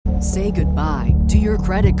Say goodbye to your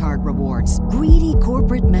credit card rewards. Greedy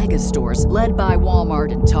corporate mega stores, led by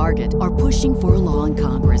Walmart and Target, are pushing for a law in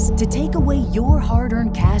Congress to take away your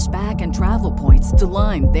hard-earned cash back and travel points to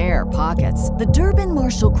line their pockets. The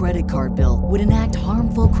Durbin-Marshall credit card bill would enact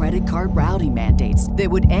harmful credit card routing mandates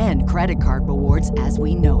that would end credit card rewards as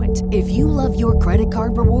we know it. If you love your credit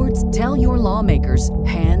card rewards, tell your lawmakers,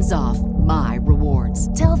 hands off my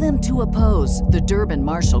rewards. Tell them to oppose the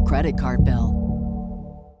Durbin-Marshall credit card bill.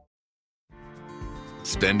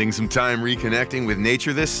 Spending some time reconnecting with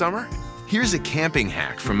nature this summer? Here's a camping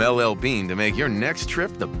hack from LL Bean to make your next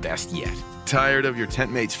trip the best yet. Tired of your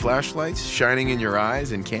tent mate's flashlights shining in your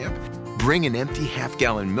eyes in camp? Bring an empty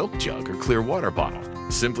half-gallon milk jug or clear water bottle.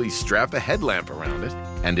 Simply strap a headlamp around it,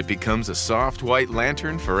 and it becomes a soft white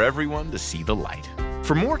lantern for everyone to see the light.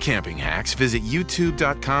 For more camping hacks, visit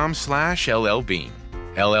youtube.com/LLbean.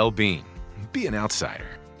 LL Bean. Be an outsider.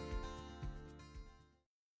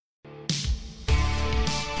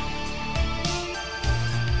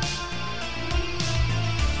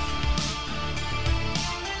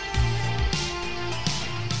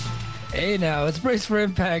 Hey now, it's Brace for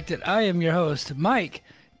Impact, and I am your host, Mike,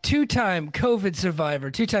 two-time COVID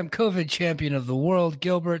survivor, two-time COVID champion of the world,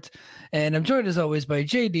 Gilbert, and I'm joined as always by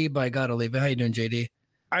JD, by Gotta Leave It. How you doing, JD?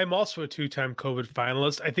 I'm also a two-time COVID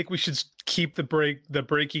finalist. I think we should keep the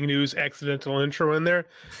breaking news accidental intro in there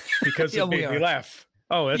because it made me laugh.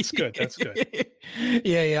 Oh, that's good. That's good.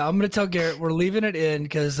 Yeah. I'm going to tell Garrett we're leaving it in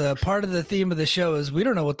because part of the theme of the show is we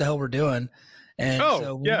don't know what the hell we're doing. And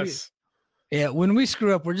yes. When we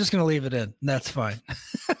screw up, we're just going to leave it in. That's fine.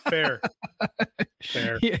 Fair.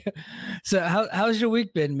 Yeah. So how's your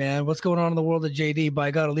week been, man? What's going on in the world of JD? But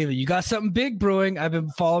I got to leave it. You got something big brewing. I've been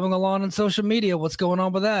following along on social media. What's going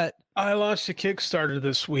on with that? I launched a Kickstarter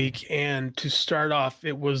this week, and to start off,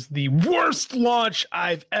 it was the worst launch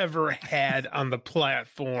I've ever had on the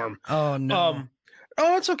platform. Oh, no.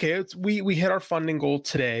 It's okay. We hit our funding goal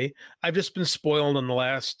today. I've just been spoiled on the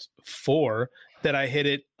last 4 that I hit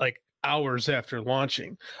it like hours after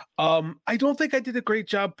launching. I don't think I did a great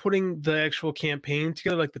job putting the actual campaign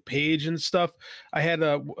together, like the page and stuff. I had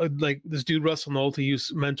like this dude Russell Nolte,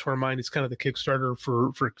 who's mentor of mine. He's kind of the Kickstarter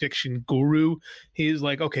for Fiction Guru. He's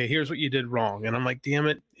like, okay, here's what you did wrong, and I'm like, damn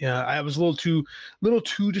it, yeah, I was a little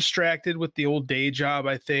too distracted with the old day job,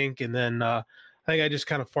 I think, and then I think I just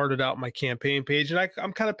kind of farted out my campaign page, and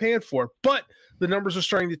I'm kind of paying for it, but the numbers are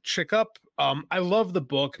starting to tick up. I love the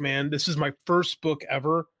book, man. This is my first book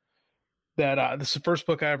ever. This is the first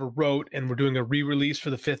book I ever wrote, and we're doing a re-release for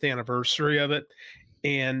the 5th anniversary of it.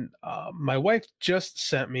 And my wife just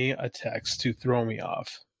sent me a text to throw me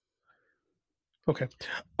off. Okay.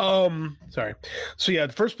 Sorry. So yeah,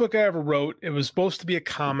 the first book I ever wrote, it was supposed to be a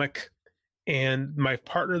comic, and my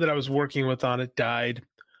partner that I was working with on it died.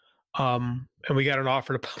 And we got an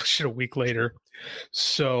offer to publish it a week later.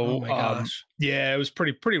 So, oh my gosh. Yeah, it was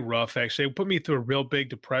pretty rough, actually. It put me through a real big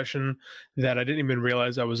depression that I didn't even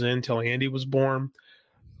realize I was in until Andy was born.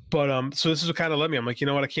 But, so this is what kind of led me. I'm like, you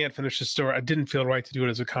know what? I can't finish the story. I didn't feel right to do it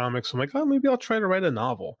as a comic. So I'm like, oh, maybe I'll try to write a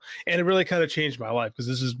novel. And it really kind of changed my life because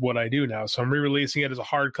this is what I do now. So I'm re-releasing it as a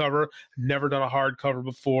hardcover. Never done a hardcover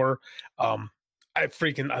before. I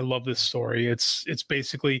love this story. It's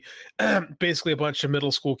basically a bunch of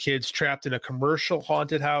middle school kids trapped in a commercial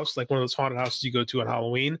haunted house, like one of those haunted houses you go to on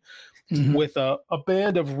Halloween, with a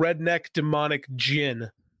band of redneck demonic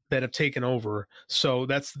jinn that have taken over. So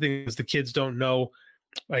that's the thing, is the kids don't know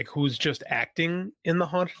like who's just acting in the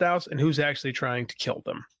haunted house and who's actually trying to kill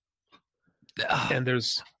them. And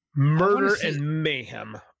there's murder and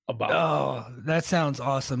mayhem. That sounds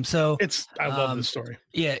awesome. So I love this story.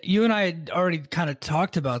 Yeah, you and I had already kind of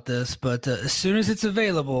talked about this, but as soon as it's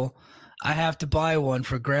available, I have to buy one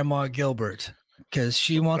for Grandma Gilbert because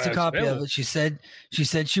she wants a copy of it. She said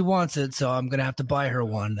she wants it, so I'm gonna have to buy her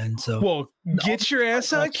one. And so, get your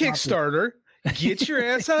ass on Kickstarter. Get your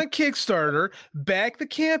ass on Kickstarter. Back the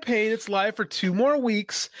campaign. It's live for 2 more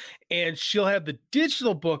weeks, and she'll have the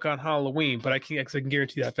digital book on Halloween. But I can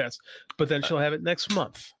guarantee that fast. But then she'll have it next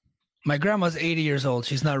month. My grandma's 80 years old.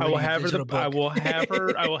 She's not reading a digital book. I will have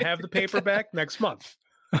the paperback next month.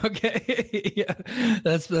 Okay. Yeah.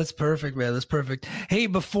 That's perfect, man. That's perfect. Hey,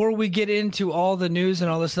 before we get into all the news and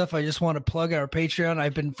all this stuff, I just want to plug our Patreon.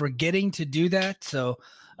 I've been forgetting to do that. So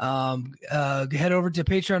head over to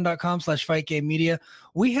patreon.com/fightgamemedia.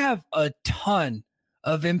 We have a ton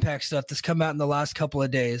of Impact stuff that's come out in the last couple of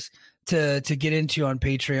days to get into on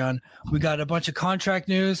Patreon. We got a bunch of contract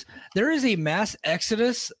news. There is a mass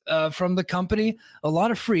exodus from the company. A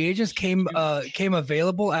lot of free agents came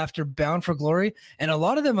available after Bound for Glory, and a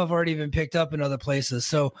lot of them have already been picked up in other places.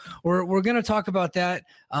 So we're going to talk about that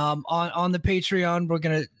on the Patreon. We're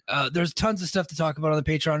going to there's tons of stuff to talk about on the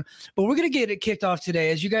Patreon, but we're going to get it kicked off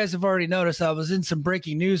today. As you guys have already noticed, I was in some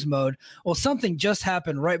breaking news mode. Well, something just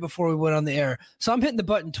happened right before we went on the air. So I'm hitting the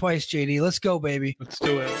button twice, JD. Let's go, baby. Let's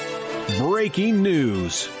do it. Breaking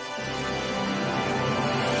news.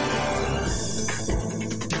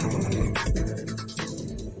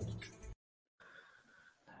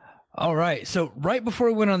 All right. So right before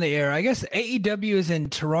we went on the air, I guess AEW is in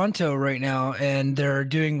Toronto right now, and they're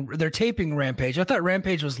taping Rampage. I thought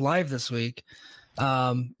Rampage was live this week,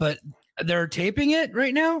 but they're taping it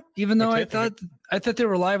right now. Even though I thought they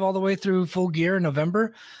were live all the way through Full Gear in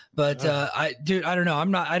November. But I don't know.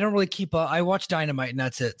 I don't really keep up. I watch Dynamite and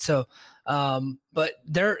that's it. So, but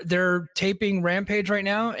they're taping Rampage right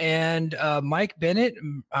now, and Mike Bennett,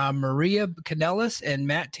 Maria Kanellis, and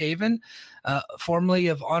Matt Taven, formerly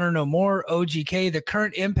of Honor No More, OGK, the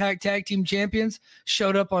current Impact Tag Team Champions,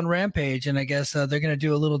 showed up on Rampage, and I guess they're going to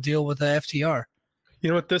do a little deal with the FTR. You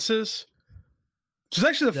know what this is? It's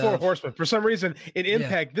actually the Four Horsemen. For some reason, in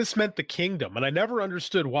Impact, this meant the Kingdom, and I never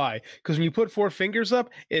understood why. Because when you put four fingers up,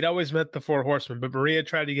 it always meant the Four Horsemen. But Maria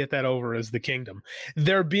tried to get that over as the Kingdom.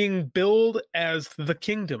 They're being billed as the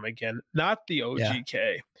Kingdom again, not the OGK.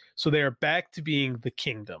 Yeah. So they are back to being the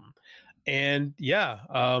Kingdom. And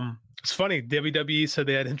it's funny. WWE said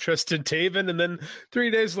they had interest in Taven, and then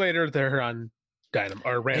 3 days later, they're on Dynamite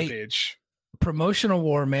or Rampage. Promotional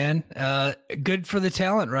war, man. Good for the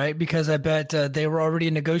talent, right? Because I bet they were already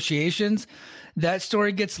in negotiations. That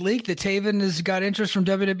story gets leaked that Taven has got interest from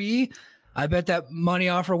WWE. I bet that money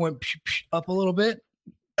offer went up a little bit.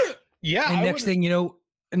 Yeah. And next thing you know,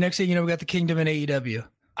 we got the Kingdom in AEW.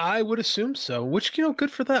 I would assume so, which,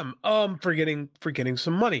 good for them. For getting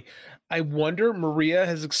some money. I wonder, Maria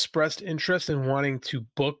has expressed interest in wanting to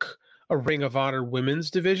book a Ring of Honor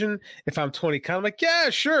women's division. If I'm Tony Khan, I'm like, yeah,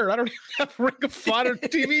 sure. I don't even have a Ring of Honor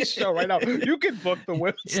TV show right now. You can book the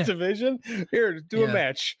women's division. Here, do a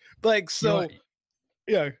match. Like, so,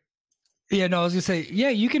 yeah. Yeah, no, I was gonna say,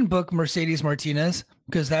 you can book Mercedes Martinez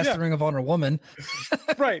because that's the Ring of Honor woman.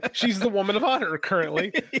 Right. She's the Woman of Honor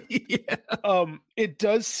currently. It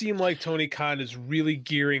does seem like Tony Khan is really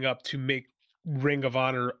gearing up to make Ring of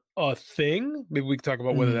Honor a thing. Maybe we can talk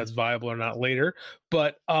about whether that's viable or not later,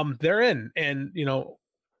 but they're in. And the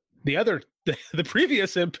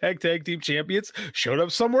previous Impact Tag Team Champions showed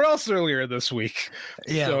up somewhere else earlier this week.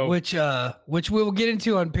 Which we will get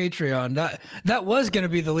into on Patreon. That was going to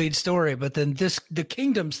be the lead story, but then the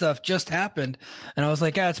Kingdom stuff just happened, and I was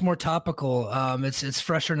like, it's more topical. It's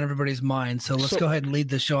fresher in everybody's mind. So let's go ahead and lead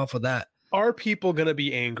the show off with that. Are people going to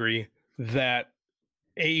be angry that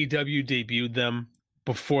AEW debuted them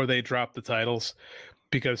before they dropped the titles?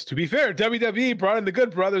 Because to be fair, WWE brought in the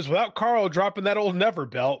Good Brothers without Carl dropping that old Never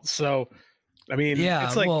belt. So, I mean,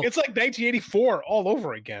 it's like 1984 all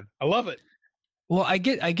over again. I love it. Well, I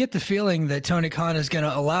get the feeling that Tony Khan is going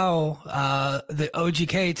to allow the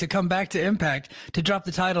OGK to come back to Impact to drop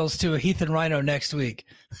the titles to a Heath and Rhino next week.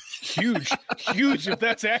 Huge if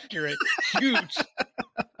that's accurate. Huge.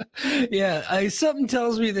 Yeah, something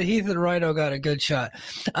tells me that Heath and Rhino got a good shot.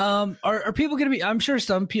 Are people going to be? I'm sure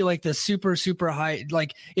some people like the super high.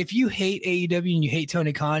 Like if you hate AEW and you hate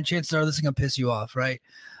Tony Khan, chances are this is going to piss you off, right?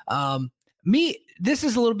 This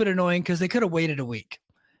is a little bit annoying because they could have waited a week.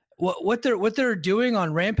 What they're doing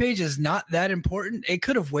on Rampage is not that important. It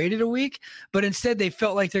could have waited a week, but instead they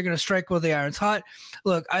felt like they're going to strike while the iron's hot.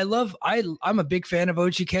 Look, I'm a big fan of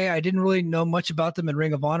OGK. I didn't really know much about them in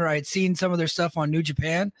Ring of Honor. I had seen some of their stuff on New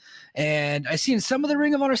Japan, and I seen some of the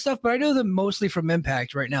Ring of Honor stuff, but I know them mostly from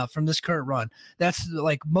Impact right now, from this current run. That's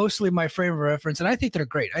like mostly my frame of reference, and I think they're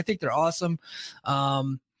great. I think they're awesome.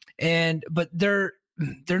 But they're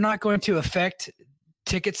not going to affect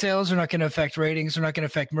ticket sales, are not going to affect ratings, are not going to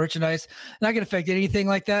affect merchandise, not going to affect anything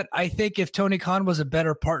like that. I think if Tony Khan was a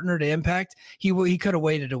better partner to Impact, he could have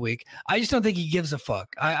waited a week. I just don't think he gives a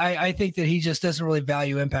fuck. I think that he just doesn't really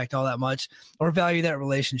value Impact all that much or value that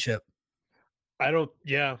relationship. I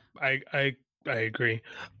agree.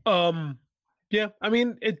 I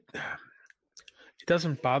mean, it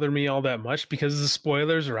doesn't bother me all that much because the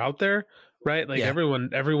spoilers are out there, right? Like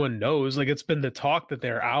everyone knows, like it's been the talk that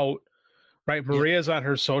they're out. Right, Maria's on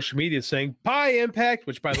her social media saying "Bye Impact,"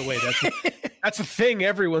 which, by the way, that's a thing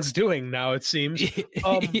everyone's doing now. It seems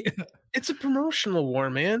it's a promotional war,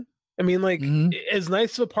 man. I mean, like as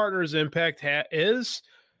nice of a partner as Impact is,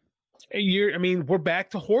 we're back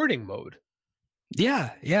to hoarding mode. Yeah,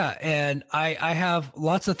 and I have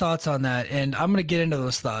lots of thoughts on that, and I'm going to get into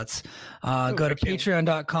those thoughts. Go to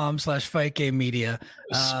patreon.com/fightgamemedia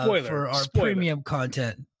for our premium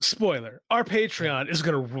content. Spoiler, our Patreon is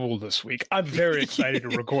going to rule this week. I'm very excited to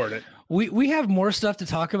record it. We have more stuff to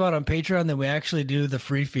talk about on Patreon than we actually do the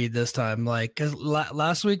free feed this time. Like, cause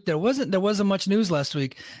last week there wasn't much news last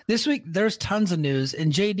week. This week there's tons of news,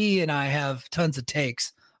 and JD and I have tons of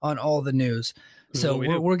takes on all the news. So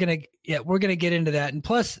we're gonna get into that, and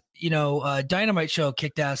plus, Dynamite Show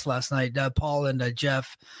kicked ass last night. Paul and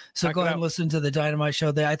Jeff. So go ahead and listen to the Dynamite Show.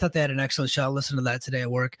 I thought they had an excellent show. Listen to that today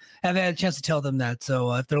at work. I haven't had a chance to tell them that.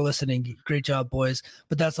 So if they're listening, great job, boys.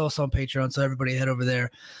 But that's also on Patreon. So everybody head over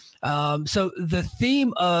there. So the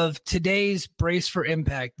theme of today's Brace for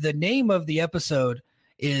Impact, the name of the episode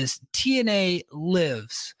is TNA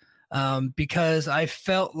Lives. Because I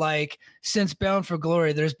felt like since Bound for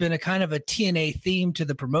Glory, there's been a kind of a TNA theme to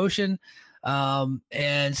the promotion.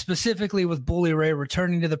 And specifically with Bully Ray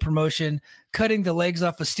returning to the promotion, cutting the legs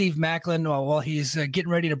off of Steve Macklin while he's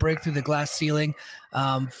getting ready to break through the glass ceiling,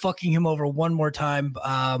 fucking him over one more time.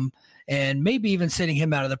 And maybe even sending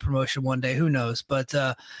him out of the promotion one day. Who knows? But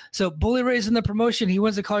so Bully Ray's in the promotion. He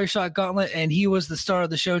wins the Call Your Shot Gauntlet, and he was the star of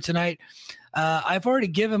the show tonight. I've already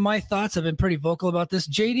given my thoughts. I've been pretty vocal about this.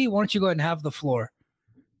 JD, why don't you go ahead and have the floor?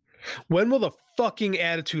 When will the fucking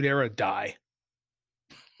Attitude Era die?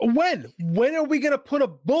 When are we going to put a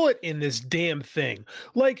bullet in this damn thing?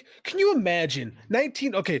 Like, can you imagine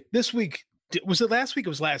this week, was it last week? It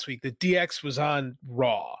was last week. The DX was on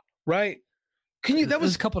Raw, right? That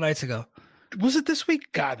was a couple nights ago. Was it this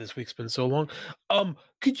week? God, this week's been so long.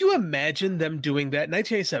 Could you imagine them doing that?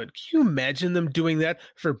 1987. Can you imagine them doing that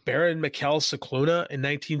for Baron Mikel Cicluna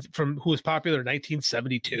who was popular in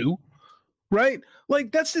 1972? Right?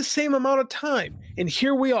 Like, that's the same amount of time. And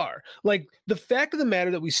here we are. Like, the fact of the matter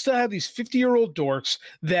that we still have these 50-year-old dorks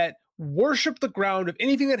that worship the ground of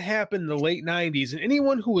anything that happened in the late 90s, and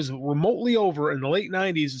anyone who was remotely over in the late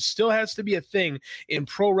 90s, it still has to be a thing in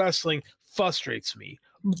pro wrestling, frustrates me.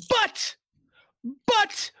 But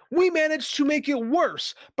we managed to make it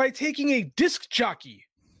worse by taking a disc jockey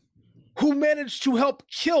who managed to help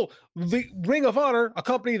kill the Ring of Honor, a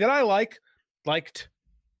company that I liked.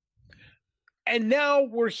 And now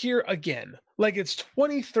we're here again. Like, it's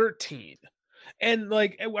 2013. And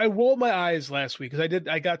like, I rolled my eyes last week because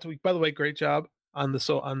I got to, by the way, great job on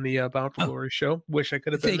the Bound for Glory show. Wish I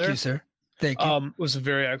could have been there. Thank you, sir. Thank you. It was a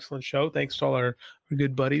very excellent show. Thanks to all our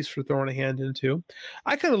good buddies for throwing a hand in too.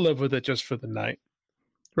 I could have lived with it just for the night,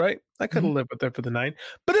 right? I could have lived with it for the night.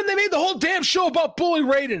 But then they made the whole damn show about Bully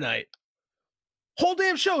Ray tonight. Whole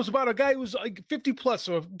damn show is about a guy who's like 50 plus,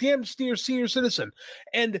 so a damn senior citizen.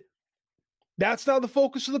 And that's now the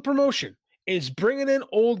focus of the promotion, is bringing in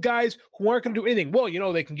old guys who aren't going to do anything.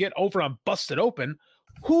 Well, they can get over on Busted Open.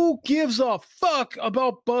 Who gives a fuck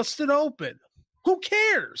about Busted Open? Who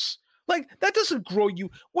cares? Like, that doesn't grow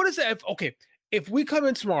you. What is that? If we come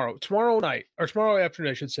in tomorrow night, or tomorrow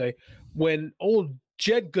afternoon, I should say, when old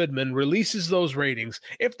Jed Goodman releases those ratings,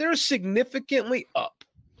 if they're significantly up,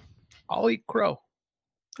 I'll eat crow.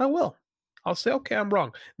 I will. I'll say, okay, I'm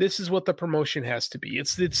wrong. This is what the promotion has to be.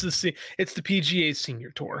 It's the PGA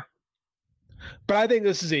Senior Tour. But I think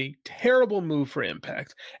this is a terrible move for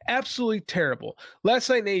Impact. Absolutely terrible. Last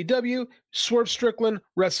night in AEW, Swerve Strickland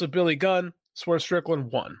wrestled Billy Gunn. Swerve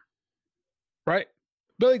Strickland won. Right?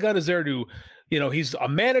 Billy Gunn is there to, he's a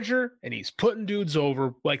manager and he's putting dudes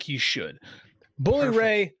over like he should. Bully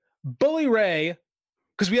Ray,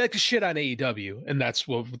 because we like to shit on AEW, and that's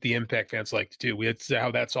what the Impact fans like to do. It's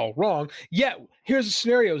how that's all wrong. Yet, here's the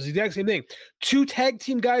scenario. It's the exact same thing. 2 tag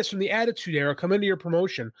team guys from the Attitude Era come into your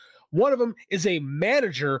promotion. One of them is a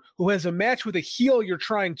manager who has a match with a heel you're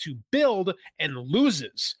trying to build and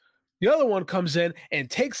loses. The other one comes in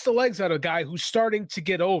and takes the legs out of a guy who's starting to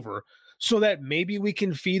get over, so that maybe we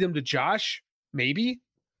can feed him to Josh, maybe.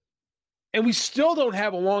 And we still don't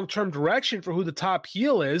have a long-term direction for who the top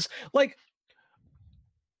heel is. Like,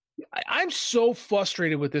 I'm so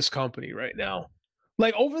frustrated with this company right now.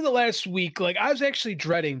 Like, over the last week, like, I was actually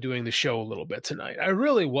dreading doing the show a little bit tonight. I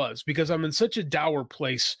really was, because I'm in such a dour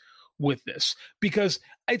place with this, because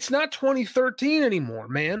it's not 2013 anymore,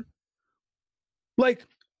 man. Like,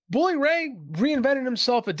 Bully Ray reinvented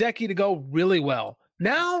himself a decade ago really well.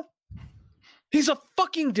 Now, he's a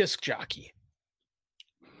fucking disc jockey.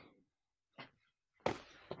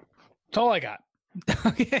 That's all I got.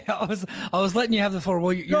 Okay, I was letting you have the floor.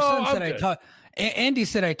 Well, your son said I talk. Andy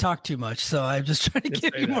said I talk too much, so I'm just trying to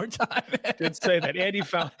give you more time. Didn't say that. Andy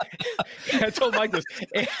found. I told Mike this.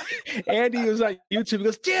 Andy was on YouTube. He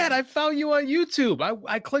goes, "Dad, I found you on YouTube.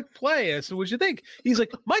 I clicked play. I said, what'd you think?" He's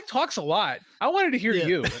like, "Mike talks a lot. I wanted to hear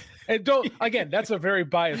you." And again, that's a very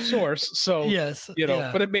biased source. So yes, but I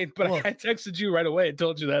texted you right away and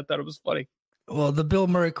told you that. I thought it was funny. Well, the Bill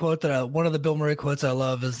Murray quote one of the Bill Murray quotes I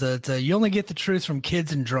love is that you only get the truth from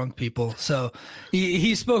kids and drunk people. So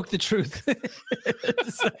he spoke the truth.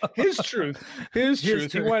 So, his truth.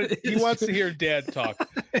 He wants to hear Dad talk.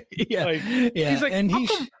 Yeah. He's like,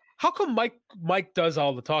 how come Mike does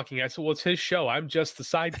all the talking? I said, well, it's his show. I'm just the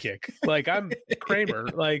sidekick. Like, I'm Kramer.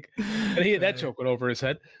 Like, and he had that joke went over his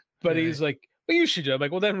head. But he's like, well, you should do it. I'm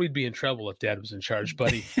like, well, then we'd be in trouble if Dad was in charge,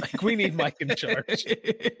 buddy. Like, we need Mike in charge.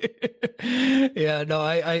 Yeah, no,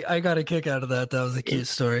 I got a kick out of that. That was a cute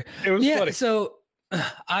story. It was funny. So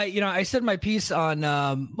I said my piece on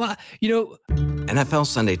NFL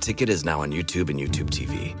Sunday Ticket is now on YouTube and YouTube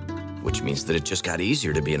TV, which means that it just got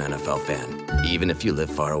easier to be an NFL fan, even if you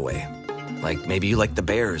live far away. Like maybe you like the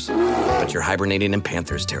Bears, but you're hibernating in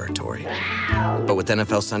Panthers territory. But with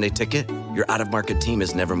NFL Sunday Ticket, your out-of-market team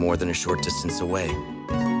is never more than a short distance away.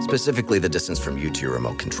 Specifically, the distance from you to your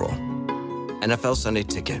remote control. NFL Sunday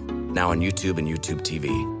Ticket, now on YouTube and YouTube TV.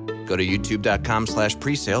 Go to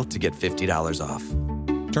youtube.com/presale to get $50 off.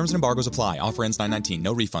 Terms and embargoes apply. Offer ends 9/19.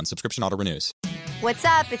 No refund. Subscription auto renews. What's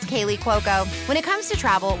up? It's Kaylee Cuoco. When it comes to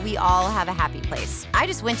travel, we all have a happy place. I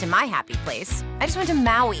just went to my happy place. I just went to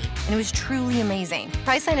Maui, and it was truly amazing.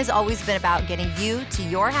 Priceline has always been about getting you to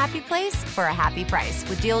your happy place for a happy price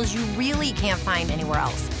with deals you really can't find anywhere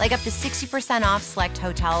else. Like up to 60% off select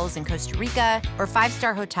hotels in Costa Rica or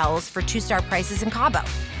 5-star hotels for 2-star prices in Cabo.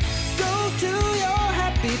 Go to your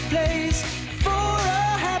happy place for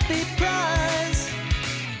a happy price.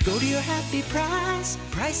 Go to your happy price,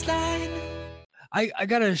 Priceline. I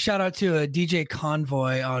got a shout out to a DJ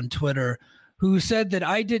Convoy on Twitter who said that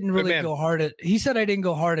I didn't really go hard he said I didn't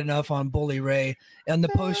go hard enough on Bully Ray and the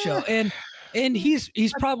post show. And he's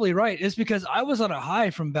probably right. It's because I was on a high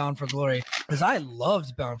from Bound for Glory because I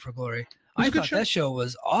loved Bound for Glory. I thought that show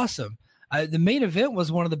was awesome. The main event was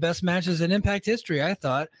one of the best matches in Impact history. I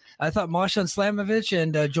thought Masha and Slamovich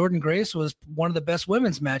and Jordan Grace was one of the best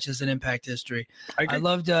women's matches in Impact history. I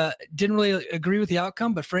loved. Didn't really agree with the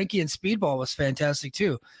outcome, but Frankie and Speedball was fantastic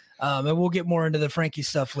too. And we'll get more into the Frankie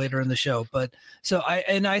stuff later in the show. But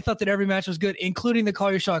I thought that every match was good, including the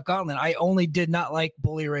Call Your Shot Gauntlet. I only did not like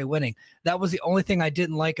Bully Ray winning. That was the only thing I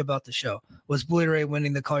didn't like about the show was Bully Ray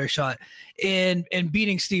winning the Call Your Shot and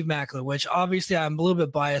beating Steve Macklin, which obviously I'm a little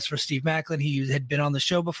bit biased for Steve Macklin. He had been on the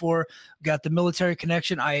show before, got the military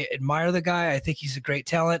connection. I admire the guy. I think he's a great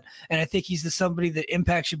talent, and I think he's somebody that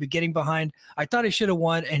Impact should be getting behind. I thought he should have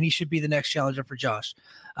won, and he should be the next challenger for Josh.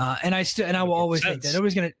 And I will always think that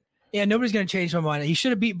nobody's going to change my mind. He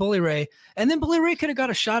should have beat Bully Ray, and then Bully Ray could have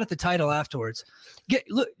got a shot at the title afterwards.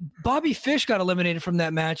 Look, Bobby Fish got eliminated from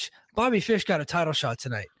that match. Bobby Fish got a title shot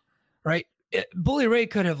tonight, right? Bully Ray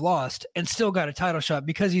could have lost and still got a title shot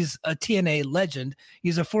because he's a TNA legend.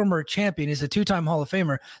 He's a former champion. He's a 2-time Hall of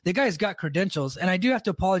Famer. The guy's got credentials, and I do have to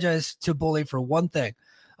apologize to Bully for one thing.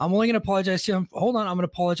 I'm only going to apologize to him. Hold on. I'm going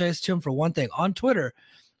to apologize to him for one thing. On Twitter,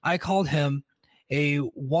 I called him a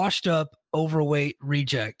washed-up, overweight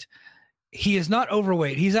reject. He is not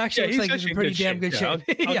overweight. He's actually looks like he's in pretty damn good shape.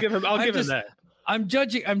 I'll give him that. I'm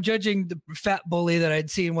judging the fat Bully that I'd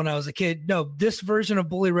seen when I was a kid. No, this version of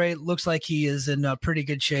Bully Ray looks like he is in pretty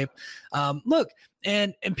good shape. Look,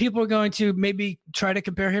 and people are going to maybe try to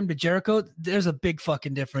compare him to Jericho. There's a big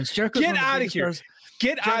fucking difference. Jericho's Get out of here.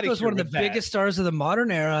 Jericho's one of the biggest stars of the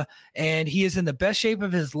modern era, and he is in the best shape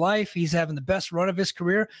of his life. He's having the best run of his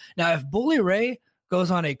career. Now, if Bully Ray goes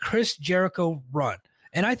on a Chris Jericho run,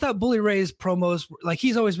 and I thought Bully Ray's promos, like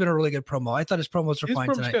he's always been a really good promo. I thought his promos were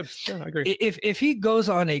fine tonight. Good. Yeah, I agree. If he goes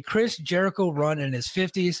on a Chris Jericho run in his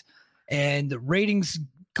 50s and the ratings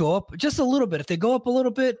go up just a little bit, if they go up a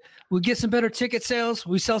little bit, we get some better ticket sales,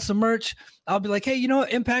 we sell some merch, I'll be like, hey, you know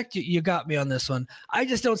what, Impact, you got me on this one. I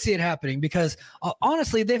just don't see it happening because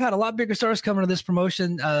honestly, they've had a lot bigger stars coming to this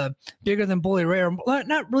promotion, bigger than Bully Ray, or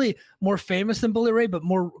not really more famous than Bully Ray, but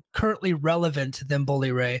more currently relevant than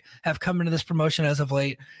Bully Ray have come into this promotion as of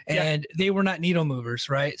late, and they were not needle movers,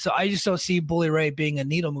 right? So I just don't see Bully Ray being a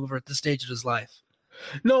needle mover at this stage of his life.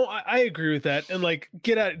 No, I agree with that. And like,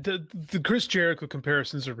 get out the Chris Jericho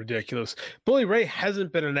comparisons are ridiculous. Bully Ray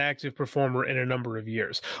hasn't been an active performer in a number of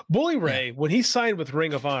years. Bully Ray, when he signed with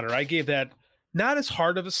Ring of Honor, I gave that not as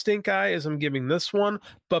hard of a stink eye as I'm giving this one,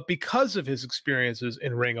 but because of his experiences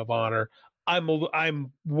in Ring of Honor,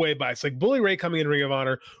 I'm way biased. Like Bully Ray coming in Ring of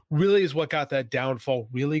Honor really is what got that downfall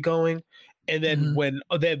really going. And then when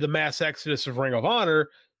they had the mass exodus of Ring of Honor,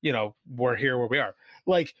 we're here where we are.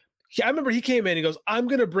 Like, I remember he came in, he goes, I'm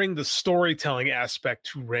going to bring the storytelling aspect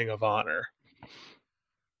to Ring of Honor.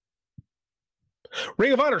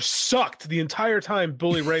 Ring of Honor sucked the entire time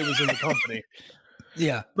Bully Ray was in the company.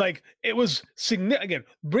 Yeah. Like, it was significant. Again,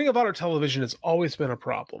 Ring of Honor television has always been a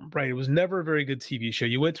problem, right? It was never a very good TV show.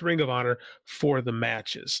 You went to Ring of Honor for the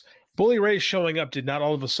matches. Bully Ray showing up did not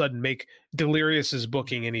all of a sudden make Delirious's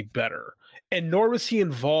booking any better. And nor was he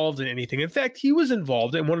involved in anything. In fact, he was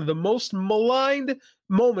involved in one of the most maligned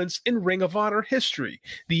moments in Ring of Honor history.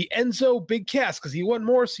 The Enzo Big Cass, because he wasn't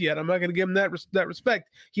Morrissey yet. I'm not going to give him that respect.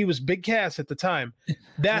 He was Big Cass at the time.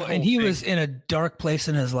 And he was in a dark place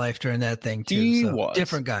in his life during that thing too. He was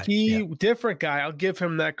different guy. Different guy. I'll give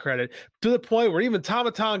him that credit, to the point where even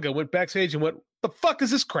Tama Tonga went backstage and went, "The fuck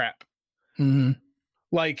is this crap?" Mm-hmm.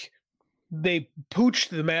 Like, they pooched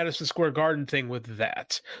the Madison Square Garden thing with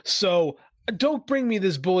that. So don't bring me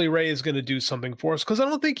this Bully Ray is going to do something for us, because I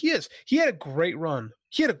don't think he is. He had a great run.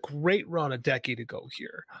 He had a great run a decade ago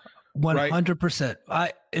here. 100%.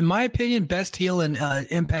 In my opinion, best heel in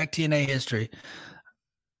Impact TNA history.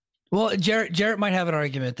 Well, Jarrett might have an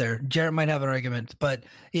argument there.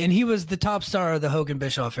 And he was the top star of the Hogan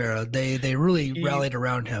Bischoff era. They really rallied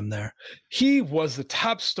around him there. He was the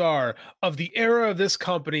top star of the era of this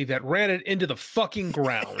company that ran it into the fucking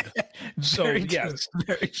ground. So yes,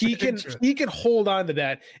 he can hold on to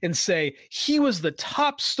that and say he was the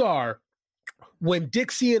top star when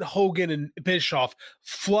Dixie and Hogan and Bischoff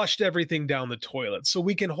flushed everything down the toilet. So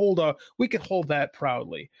we can hold that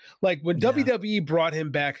proudly. Like when WWE brought him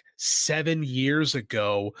back 7 years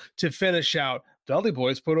ago to finish out, Dudley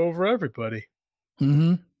Boys put over everybody.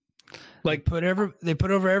 Mm-hmm. Like they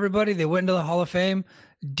put over everybody. They went into the Hall of Fame.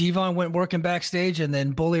 Devon went working backstage, and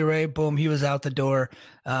then Bully Ray, boom, he was out the door,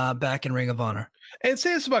 back in Ring of Honor. And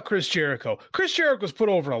say this about Chris Jericho. Chris Jericho's put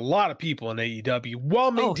over a lot of people in AEW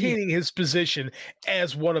while maintaining his position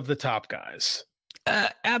as one of the top guys.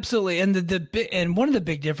 Absolutely. And and one of the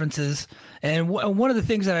big differences, and one of the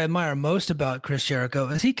things that I admire most about Chris Jericho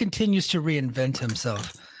is he continues to reinvent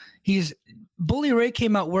himself. Bully Ray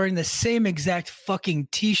came out wearing the same exact fucking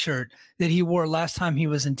t-shirt that he wore last time he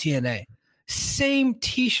was in TNA. Same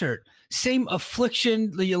t-shirt, same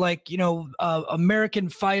affliction, American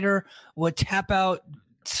Fighter would tap out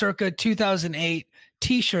circa 2008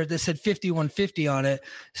 t-shirt that said 5150 on it.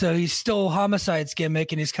 So he stole Homicide's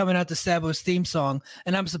gimmick and he's coming out to Sabu's theme song,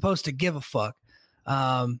 and I'm supposed to give a fuck.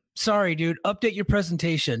 Sorry, dude, update your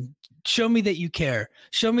presentation. Show me that you care.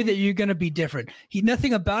 Show me that you're going to be different.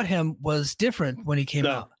 Nothing about him was different when he came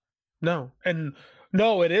out. No. And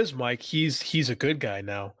no, it is, Mike. He's a good guy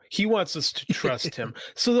now. He wants us to trust him.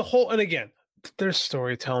 So and again, there's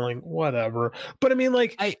storytelling, whatever. But I mean,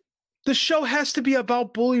 the show has to be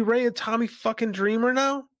about Bully Ray and Tommy fucking Dreamer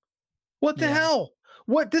now? What the hell?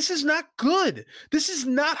 This is not good. This is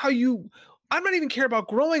not how I'm not even care about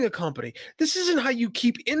growing a company. This isn't how you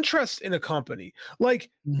keep interest in a company.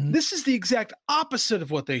 This is the exact opposite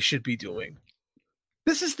of what they should be doing.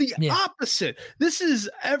 This is the opposite. This is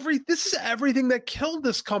everything that killed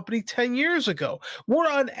this company 10 years ago. We're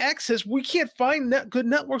on Access. We can't find good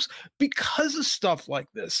networks because of stuff like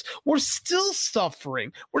this. We're still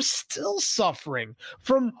suffering. We're still suffering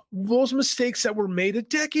from those mistakes that were made a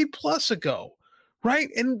decade plus ago. Right?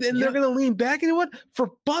 And they're going to lean back into it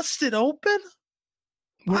for Busted Open?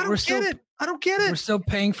 I don't get it. We're still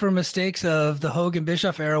paying for mistakes of the Hogan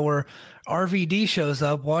Bischoff era where RVD shows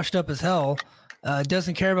up, washed up as hell,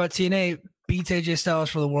 doesn't care about TNA, beats AJ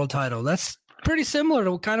Styles for the world title. That's pretty similar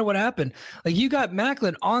to kind of what happened. Like, you got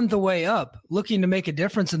Macklin on the way up, looking to make a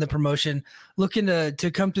difference in the promotion, looking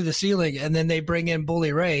to come through the ceiling, and then they bring in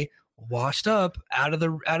Bully Ray, washed up out of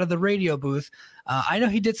the radio booth. I know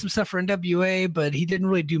he did some stuff for NWA, but he didn't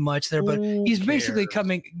really do much there. But he's basically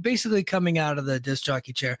coming out of the disc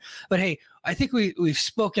jockey chair. But hey, I think we've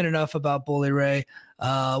spoken enough about Bully Ray.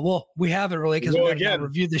 Well, we haven't really, because we got to now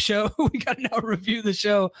review the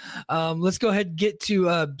show. Let's go ahead and get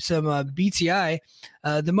to some BTI.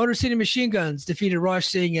 The Motor City Machine Guns defeated Raj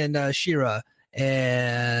Singh and Shira,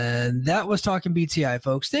 and that was Talking BTI,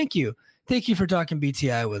 folks. Thank you. Thank you for talking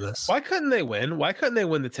BTI with us. Why couldn't they win? Why couldn't they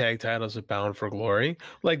win the tag titles at Bound for Glory?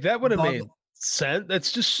 Like, that would have made sense.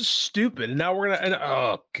 That's just stupid. And now we're going to,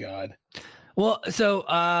 oh God. Well, so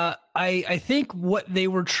I think what they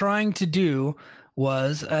were trying to do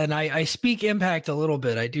was, and I speak Impact a little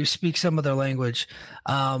bit. I do speak some of their language.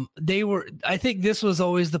 I think this was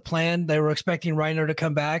always the plan. They were expecting Rhino to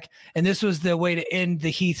come back, and this was the way to end the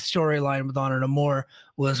Heath storyline with Honor No More,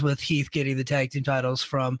 was with Heath getting the tag team titles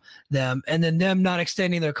from them, and then them not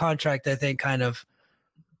extending their contract, I think, kind of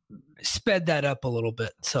sped that up a little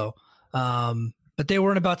bit. So But they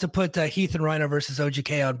weren't about to put Heath and Rhino versus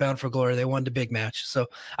OGK on Bound for Glory. They wanted a big match. So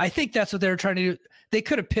I think that's what they were trying to do. They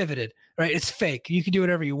could have pivoted, right? It's fake. You can do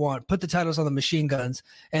whatever you want. Put the titles on the machine guns,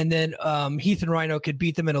 and then Heath and Rhino could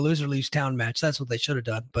beat them in a loser leaves town match. That's what they should have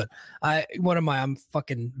done. But I'm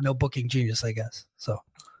fucking no booking genius, I guess. So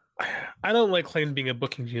I don't like claiming being a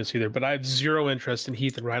booking genius either, but I have zero interest in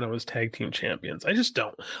Heath and Rhino as tag team champions. I just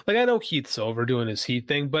don't. Like, I know Heath's over doing his Heath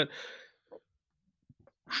thing, but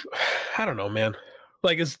I don't know, man.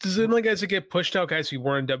 Like, does it like guys that get pushed out, guys who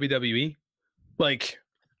were in WWE? Like,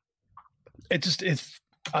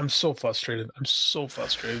 I'm so frustrated. I'm so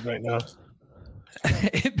frustrated right now.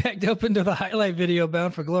 It backed up into the highlight video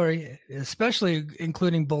Bound for Glory, especially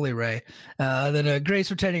including Bully Ray. Then Grace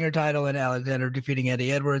retaining her title and Alexander defeating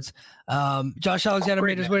Eddie Edwards. Josh Alexander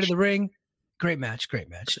made his way to the ring. Great match.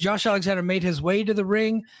 Josh Alexander made his way to the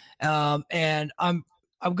ring. And I'm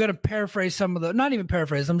going to paraphrase some of not even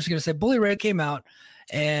paraphrase. I'm just going to say Bully Ray came out,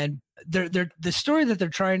 and the story that they're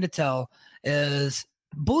trying to tell is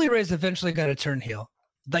Bully Ray is eventually going to turn heel.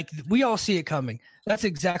 Like, we all see it coming. That's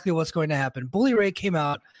exactly what's going to happen. Bully Ray came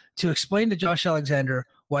out to explain to Josh Alexander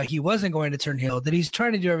why he wasn't going to turn heel, that he's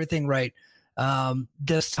trying to do everything right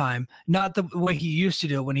this time, not the way he used to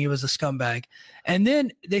do it when he was a scumbag. And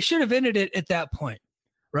then they should have ended it at that point,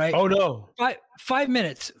 right? Oh, no. 5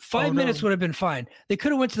 minutes. 5 minutes would have been fine. They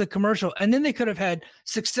could have went to the commercial, and then they could have had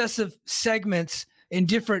successive segments in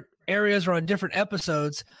different areas or on different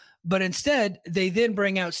episodes. But instead, they then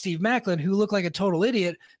bring out Steve Macklin, who looked like a total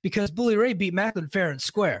idiot because Bully Ray beat Macklin fair and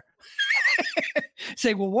square.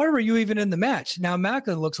 Saying, well, why were you even in the match? Now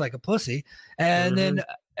Macklin looks like a pussy. And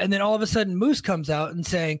then all of a sudden Moose comes out and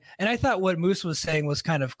saying, and I thought what Moose was saying was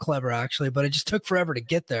kind of clever, actually, but it just took forever to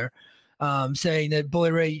get there. Saying that,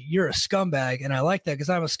 Bully Ray, you're a scumbag. And I like that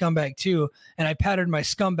because I'm a scumbag too. And I patterned my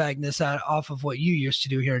scumbagness off of what you used to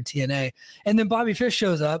do here in TNA. And then Bobby Fish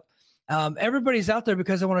shows up. Everybody's out there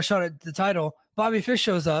because they want a shot at the title. Bobby Fish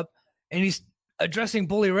shows up and he's addressing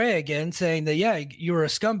Bully Ray again, saying that, yeah, you were a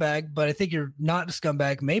scumbag, but I think you're not a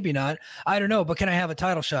scumbag. Maybe not. I don't know, but can I have a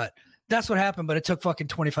title shot? That's what happened, but it took fucking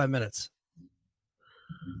 25 minutes.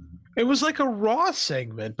 It was like a Raw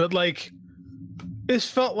segment, but like, this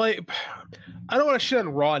felt like, I don't want to shit on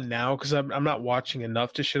Raw now because I'm not watching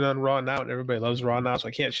enough to shit on Raw now, and everybody loves Raw now, so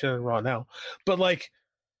I can't shit on Raw now. But like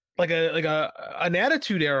an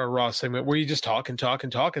Attitude Era Raw segment where you just talk, and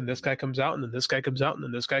this guy comes out, and then this guy comes out, and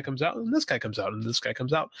then this guy comes out, and this guy comes out, and this guy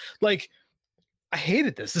comes out. Like, I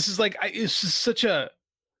hated this. This is like, it's just such a.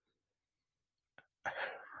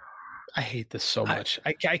 I hate this so much.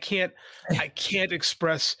 I can't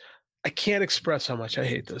express how much I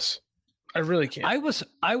hate this. I really can't.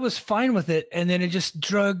 I was fine with it, and then it just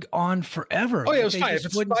drug on forever. Oh yeah, it was fine. If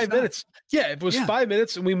it's 5 minutes, yeah. If it was 5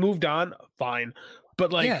 minutes and we moved on, fine.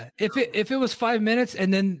 But like, yeah, if it was 5 minutes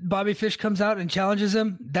and then Bobby Fish comes out and challenges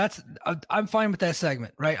him, I'm fine with that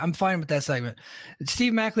segment, right? I'm fine with that segment.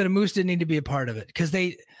 Steve Macklin and Moose didn't need to be a part of it because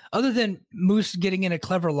other than Moose getting in a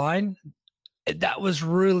clever line, that was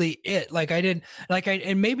really it. Like and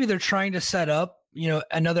maybe they're trying to set up,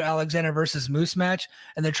 another Alexander versus Moose match,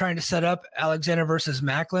 and they're trying to set up Alexander versus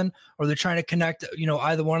Macklin, or they're trying to connect,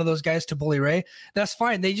 either one of those guys to Bully Ray. That's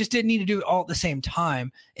fine. They just didn't need to do it all at the same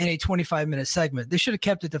time in a 25-minute segment. They should have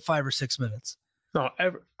kept it to 5 or 6 minutes. No,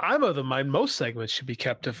 I'm of the mind most segments should be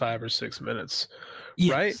kept to 5 or 6 minutes,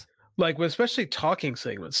 yes. Right? Like, especially talking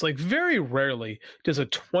segments. Like, very rarely does a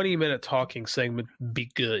 20-minute talking segment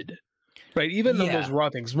be good. Right, even though those Raw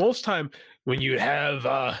things, most time when you have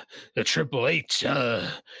the Triple H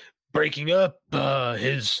breaking up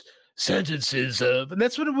his sentences, and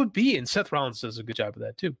that's what it would be. And Seth Rollins does a good job of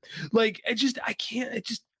that too. Like, I can't.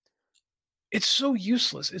 It's so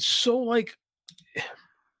useless. It's so like,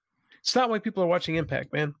 it's not why people are watching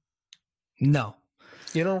Impact, man. No,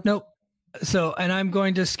 Nope. So, and I'm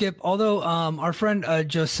going to skip. Although our friend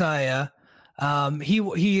Josiah. He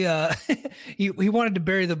wanted to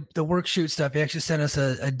bury the work shoot stuff. He actually sent us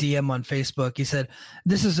a DM on Facebook. He said,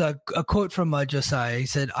 this is a quote from Josiah. He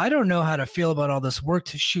said, I don't know how to feel about all this work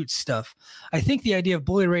to shoot stuff. I think the idea of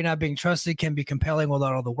Bully Ray not being trusted can be compelling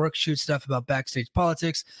without all the work shoot stuff about backstage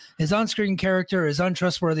politics. His on-screen character is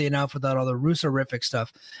untrustworthy enough without all the Russo-rific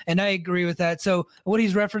stuff. And I agree with that. So what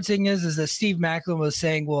he's referencing is that Steve Macklin was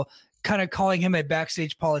saying, well, kind of calling him a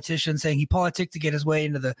backstage politician, saying he politicked to get his way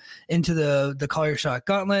into the Call Your Shot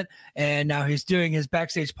gauntlet, and now he's doing his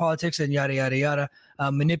backstage politics and yada yada yada,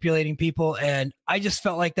 manipulating people. And I just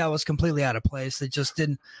felt like that was completely out of place. It just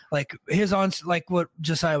didn't, like, like what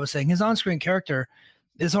Josiah was saying, his on-screen character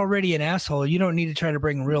is already an asshole. You don't need to try to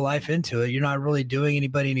bring real life into it. You're not really doing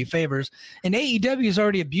anybody any favors. And AEW is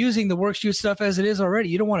already abusing the work shoot stuff as it is already.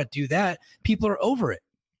 You don't want to do that. People are over it.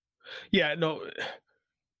 Yeah, no.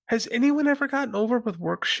 Has anyone ever gotten over with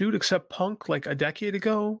work shoot except Punk like a decade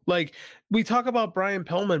ago? Like, we talk about Brian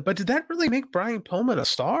Pillman, but did that really make Brian Pillman a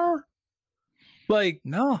star? Like,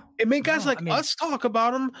 no, it made guys us talk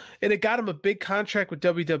about him, and it got him a big contract with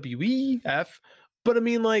WWEF. But I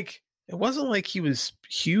mean, like, it wasn't like he was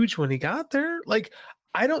huge when he got there. Like,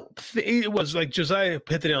 I don't think it was like Josiah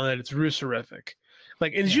hit the nail on that. It's Russerific.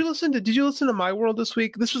 Like, and did you listen to My World this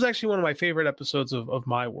week? This was actually one of my favorite episodes of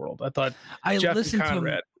My World. I thought Jeff and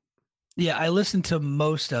Conrad. I listened to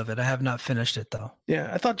most of it. I have not finished it though. Yeah,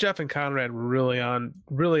 I thought Jeff and Conrad were really on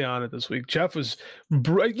it this week. Jeff was,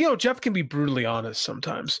 Jeff can be brutally honest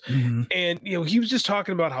sometimes. Mm-hmm. And, he was just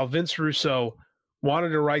talking about how Vince Russo wanted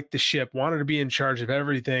to right the ship, wanted to be in charge of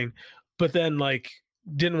everything, but then like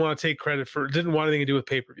didn't want to take credit didn't want anything to do with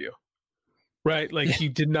pay-per-view. Right? Like he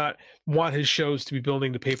did not want his shows to be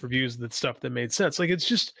building to pay-per-views and stuff that made sense. Like it's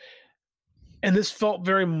just, and this felt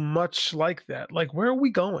very much like that. Like, where are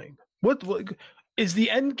we going? What is the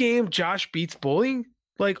end game? Josh beats Bully?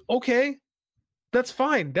 Like, okay, that's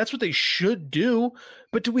fine. That's what they should do.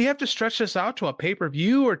 But do we have to stretch this out to a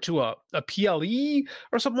pay-per-view or to a PLE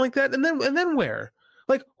or something like that? And then where?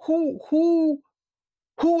 Like, who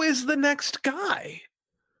is the next guy?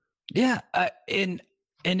 Yeah, and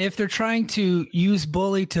if they're trying to use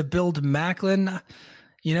Bully to build Macklin,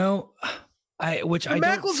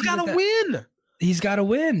 Macklin's got to win. He's got to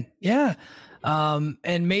win. Yeah.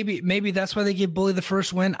 And maybe that's why they gave Bully the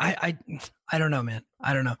first win. I don't know, man.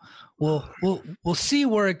 I don't know. We'll see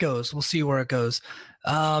where it goes. We'll see where it goes.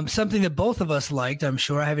 Something that both of us liked, I'm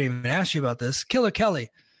sure. I haven't even asked you about this. Killer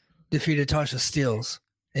Kelly defeated Tasha Steelz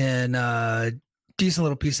in a decent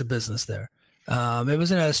little piece of business there. It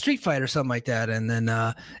was in a street fight or something like that. And then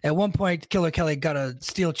at one point, Killer Kelly got a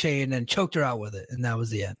steel chain and choked her out with it. And that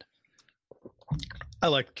was the end. I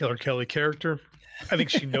like Killer Kelly character. I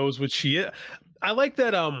think she knows what she is. I like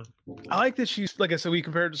that. I like that she's, like I said, we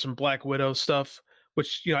compared to some Black Widow stuff,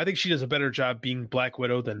 which I think she does a better job being Black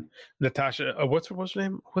Widow than Natasha. What's her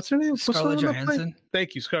name? Scarlett Johansson.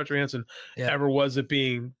 Thank you, Scarlett Johansson. Yeah. Ever was at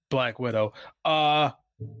being Black Widow.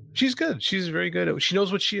 She's good. She's very good. She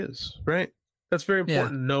knows what she is. Right. That's very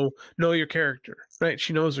important. Yeah. Know your character. Right.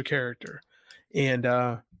 She knows her character, and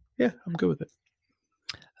I'm good with it.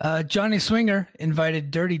 Johnny Swinger invited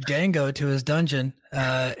Dirty Dango to his dungeon.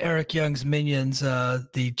 Eric Young's minions,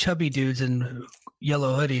 the chubby dudes in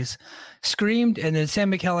yellow hoodies, screamed, and then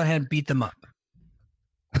Sam McCallahan beat them up.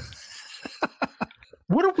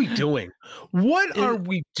 What are we doing? What are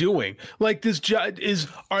we doing? Like this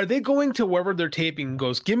are they going to wherever they're taping and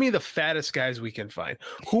goes, give me the fattest guys we can find?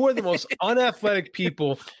 Who are the most unathletic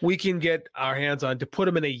people we can get our hands on to put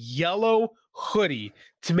them in a yellow hoodie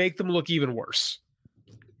to make them look even worse?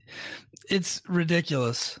 It's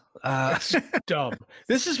ridiculous. It's dumb.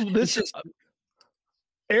 This is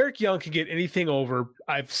Eric Young can get anything over.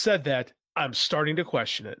 I've said that. I'm starting to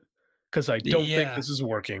question it because I don't think this is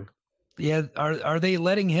working. Yeah, are they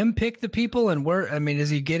letting him pick the people? And where? I mean, is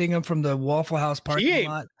he getting them from the Waffle House parking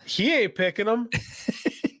lot? He ain't picking them.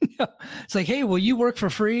 No. It's like, hey, will you work for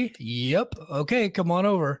free? Yep. Okay, come on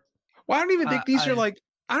over. Well, I don't even think these are I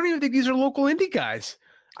don't even think these are local indie guys.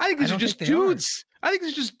 I think these are just dudes. I think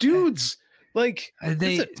it's just dudes. Like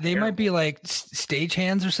they might be like stage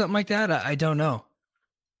hands or something like that. I don't know.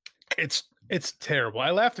 It's terrible.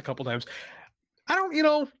 I laughed a couple times. I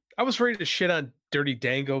was ready to shit on Dirty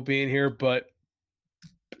Dango being here, but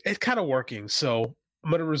it's kind of working. So I'm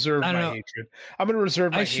going to reserve my hatred. I'm going to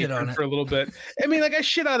reserve my hatred for a little bit. I mean, like I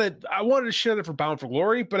shit on it. I wanted to shit on it for Bound for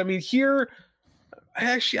Glory, but I mean here,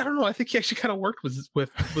 I don't know. I think he actually kind of worked with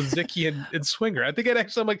Zicky and Swinger. I think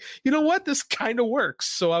I'm like, you know what? This kind of works.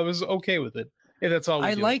 So I was okay with it. And that's all.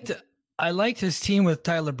 I liked his team with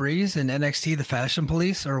Tyler Breeze and NXT, the Fashion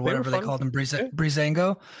Police, or whatever they called him,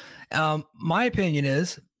 Breezango. My opinion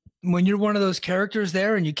is, when you're one of those characters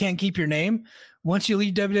there and you can't keep your name, once you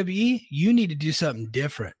leave WWE, you need to do something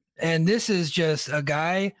different. And this is just a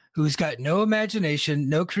guy who's got no imagination,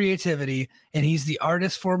 no creativity, and he's the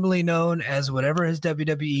artist formerly known as whatever his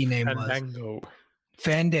WWE name was.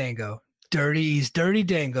 Fandango. He's Dirty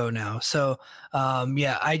Dango now. So,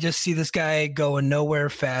 I just see this guy going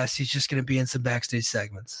nowhere fast. He's just going to be in some backstage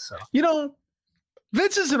segments. So,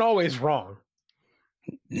 Vince isn't always wrong.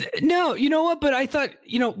 No, you know what? But I thought,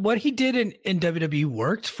 what he did in WWE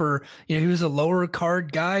worked for, he was a lower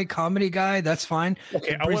card guy, comedy guy. That's fine.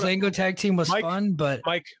 Okay. The Breezango tag team was fun, but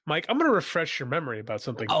Mike, I'm going to refresh your memory about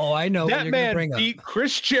something. Oh, I know. That man beat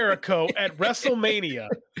Chris Jericho at WrestleMania.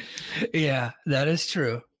 Yeah, that is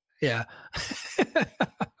true. Yeah.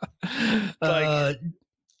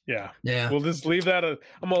 Yeah. Yeah. We'll just leave that. I'm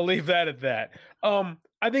going to leave that at that.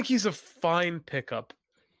 I think he's a fine pickup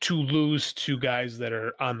to lose to guys that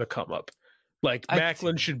are on the come up. Like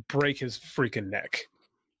Macklin should break his freaking neck.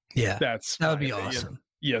 Yeah. That would be awesome.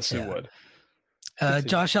 Yes, yeah. it would.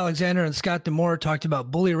 Josh Alexander and Scott D'Amore talked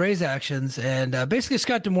about Bully Ray's actions, and basically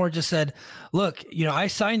Scott D'Amore just said, look, I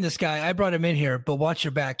signed this guy. I brought him in here, but watch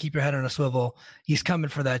your back. Keep your head on a swivel. He's coming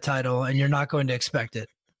for that title, and you're not going to expect it.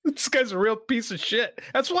 This guy's a real piece of shit.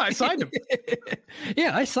 That's why I signed him.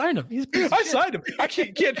 Yeah, I signed him. I signed him. I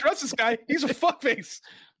can't trust this guy. He's a fuckface.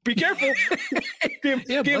 Be careful. Gave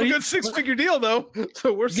a good 6-figure deal, though.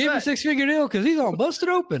 So we're set. Gave him a 6-figure deal because he's all busted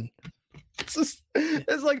open. It's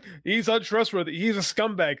like he's untrustworthy. He's a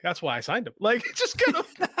scumbag. That's why I signed him. Like, just kind of.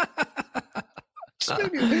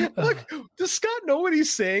 Like, does Scott know what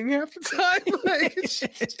he's saying half the time? Like,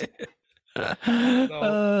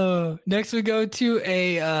 next we go to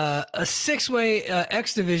a 6-way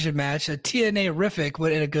X Division match, a TNA-rific,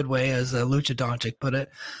 but in a good way, as Lucha Doncic put it.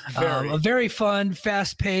 A very fun,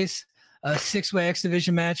 fast-paced 6-way X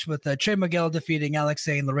Division match with Trey Miguel defeating Alex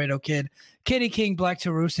Zane, Laredo Kid, Kenny King, Black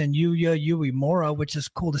Taurus, and Yuya Uemura, which is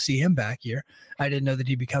cool to see him back here. I didn't know that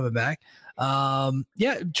he'd be coming back.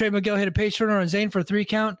 Trey Miguel hit a page turner on Zane for a 3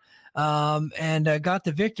 count and got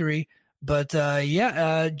the victory. But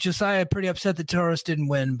Josiah pretty upset that Taurus didn't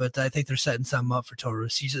win, but I think they're setting something up for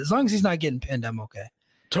Taurus. As long as he's not getting pinned, I'm okay.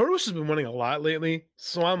 Taurus has been winning a lot lately,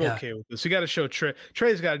 so I'm okay with this. You got to show Trey.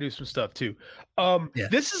 Trey's got to do some stuff too.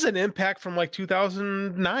 This is an Impact from like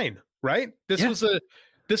 2009, right?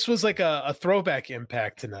 This was like a throwback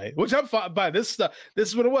Impact tonight, which I'm fine by. This stuff. This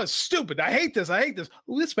is what it was. Stupid. I hate this.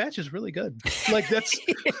 Ooh, this match is really good. Like that's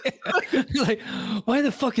like, why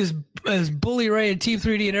the fuck is Bully Ray and Team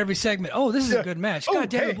 3D in every segment? Oh, this is a good match. God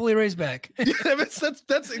damn it, Bully Ray's back. That's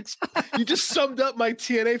you just summed up my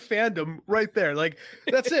TNA fandom right there. Like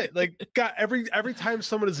that's it. Like God, every time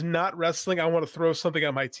someone is not wrestling, I want to throw something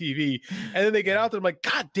on my TV, and then they get out there. I'm like,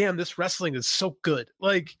 God damn, this wrestling is so good.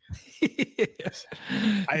 Like.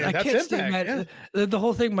 I can't stay mad. Yeah. The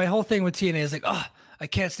whole thing, my whole thing with TNA is like, I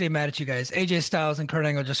can't stay mad at you guys. AJ Styles and Kurt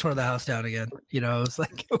Angle just tore the house down again. It's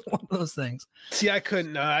like one of those things. See, I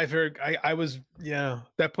couldn't. I've heard. I was.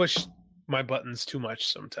 That pushed my buttons too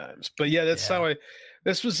much sometimes. But that's how I.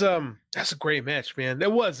 This was. That's a great match, man.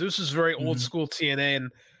 It was. This was very old school TNA,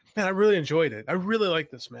 and man, I really enjoyed it. I really like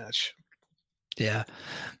this match. Yeah.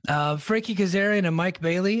 Frankie Kazarian and Mike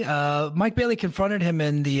Bailey. Mike Bailey confronted him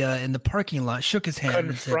in the parking lot, shook his hand.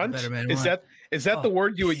 Confront? And said, "Better man, is that the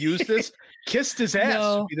word you would use this? Kissed his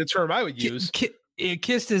ass would be the term I would use.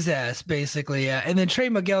 Kissed his ass, basically, yeah. And then Trey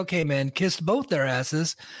Miguel came in, kissed both their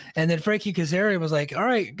asses, and then Frankie Kazarian was like, all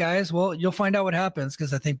right, guys, well, you'll find out what happens,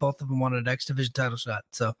 because I think both of them wanted an X Division title shot.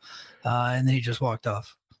 So and then he just walked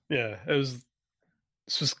off. Yeah, it's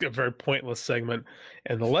just a very pointless segment.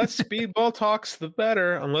 And the less speedball talks, the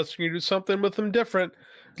better, unless you do something with them different.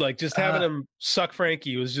 Like just having him suck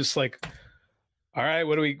Frankie was just like, all right,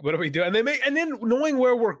 what do we do? And then knowing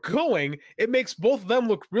where we're going, it makes both of them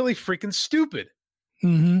look really freaking stupid.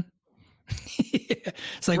 Mm-hmm.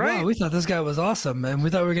 It's like, wow, we thought this guy was awesome, and we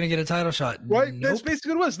thought we were gonna get a title shot. Right. Nope. That's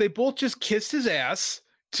basically what it was. They both just kissed his ass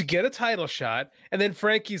to get a title shot, and then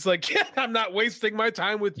Frankie's like, yeah, I'm not wasting my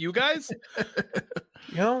time with you guys.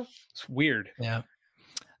 It's weird. Yeah.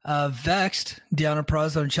 Vexed, Deanna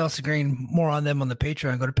Prazo and Chelsea Green, more on them on the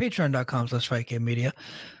Patreon. Go to patreon.com/FightGameMedia.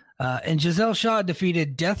 And Giselle Shaw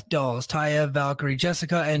defeated Death Dolls, Taya, Valkyrie,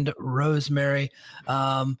 Jessica, and Rosemary.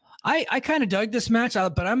 I kind of dug this match,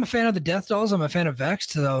 but I'm a fan of the Death Dolls. I'm a fan of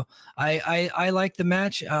Vexed, so I like the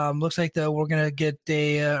match. Looks like we're going to get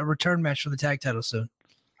a return match for the tag title soon.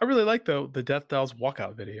 I really like the Death Dolls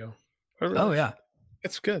walkout video. Yeah.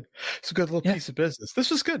 It's good. It's a good little piece of business. This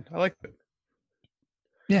was good. I like it.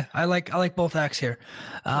 Yeah, I like both acts here.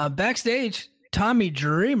 Backstage, Tommy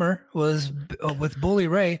Dreamer was with Bully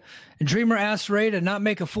Ray, and Dreamer asked Ray to not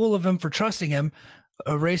make a fool of him for trusting him.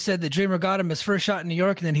 Ray said that Dreamer got him his first shot in New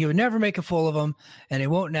York, and then he would never make a fool of him, and he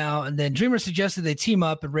won't now. And then Dreamer suggested they team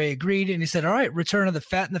up, and Ray agreed, and he said, all right, return of the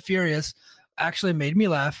Fat and the Furious. actually made me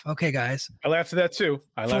laugh. Okay, guys. I laughed at that too.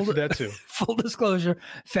 Full disclosure,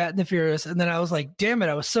 Fat and the Furious. And then I was like, damn it,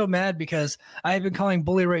 I was so mad because I had been calling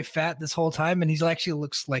Bully Ray fat this whole time, and he's actually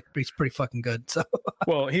looks like he's pretty fucking good. So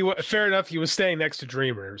well, fair enough. He was staying next to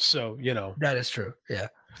Dreamers, so that is true. Yeah.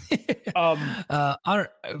 Go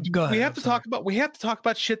ahead. We have to talk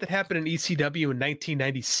about shit that happened in ECW in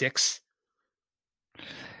 1996.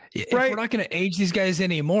 If we're not going to age these guys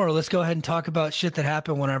anymore, let's go ahead and talk about shit that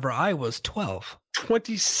happened whenever I was 12.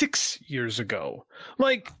 26 years ago.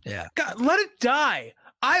 Like, yeah. God, let it die.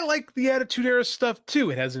 I like the Attitude Era stuff too.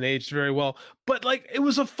 It hasn't aged very well, but like, it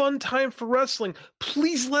was a fun time for wrestling.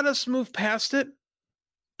 Please let us move past it.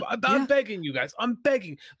 I'm begging you guys. I'm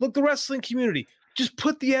begging. Look, the wrestling community, just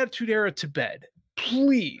put the Attitude Era to bed.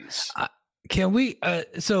 Please. Can we?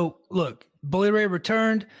 So look, Bully Ray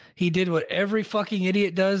returned. He did what every fucking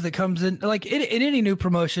idiot does that comes in. Like in any new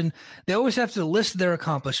promotion, they always have to list their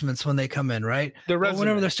accomplishments when they come in, right?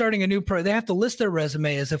 Whenever they're starting a new they have to list their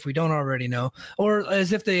resume as if we don't already know, or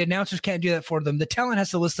as if the announcers can't do that for them. The talent has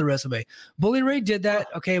to list the resume. Bully Ray did that.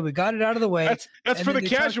 Okay, we got it out of the way. That's for the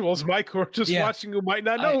casuals, Mike, who are just watching who might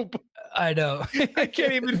not know. I know. I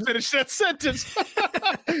can't even finish that sentence.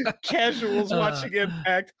 Casuals watching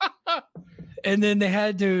Impact. And then they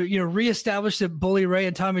had to, reestablish that Bully Ray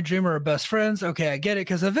and Tommy Dreamer are best friends. Okay, I get it,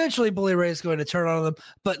 because eventually Bully Ray is going to turn on them.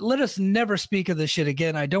 But let us never speak of this shit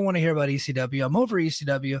again. I don't want to hear about ECW. I'm over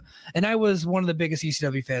ECW, and I was one of the biggest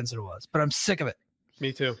ECW fans there was. But I'm sick of it.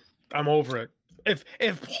 Me too. I'm over it.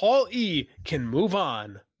 If Paul E can move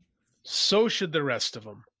on, so should the rest of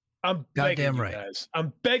them. I'm begging you guys.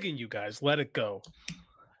 I'm begging you guys. Let it go.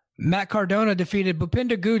 Matt Cardona defeated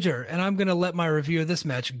Bhupinder Gujjar, and I'm going to let my review of this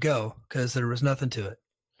match go because there was nothing to it.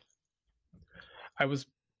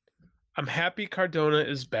 I'm happy Cardona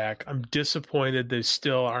is back. I'm disappointed they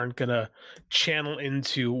still aren't going to channel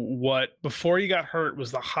into what before he got hurt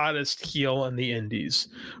was the hottest heel in the indies,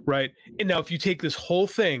 right? And now if you took this whole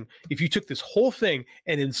thing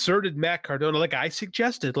and inserted Matt Cardona, like I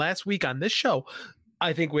suggested last week on this show,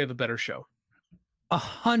 I think we have a better show.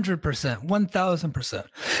 100%, 1000%.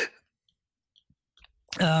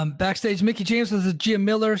 Backstage, Mickie James was with Gia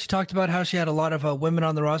Miller. She talked about how she had a lot of women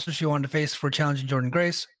on the roster she wanted to face for challenging Jordan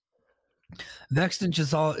Grace. Vexed and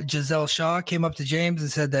Giselle Shaw came up to James and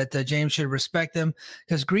said that James should respect them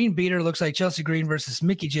because Green Beater looks like Chelsea Green versus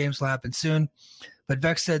Mickie James will happen soon. But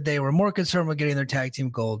Vex said they were more concerned with getting their tag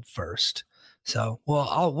team gold first. So,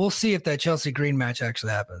 we'll see if that Chelsea Green match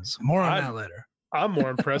actually happens. More on that later. I'm more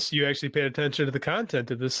impressed you actually paid attention to the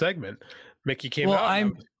content of this segment. Mickie came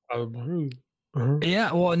out.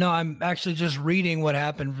 Yeah, well, no, I'm actually just reading what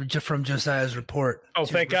happened from Josiah's report. Oh,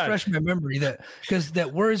 thank God! Refresh my memory because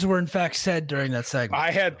words were in fact said during that segment.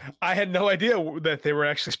 I had no idea that they were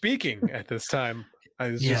actually speaking at this time.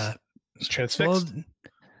 I was just transfixed. Well,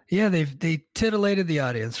 yeah, they titillated the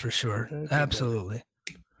audience for sure. Absolutely.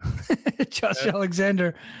 Josh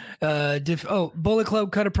Alexander, Bullet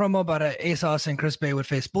Club cut a promo about Ace Austin and Chris Bay would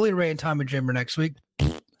face Bully Ray and Tommy Dreamer next week.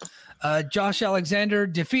 Josh Alexander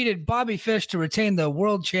defeated Bobby Fish to retain the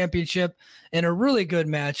world championship in a really good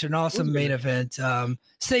match, an awesome main event.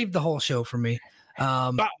 Saved the whole show for me.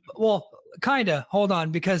 Well, kinda. Hold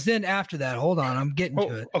on, because then after that, I'm getting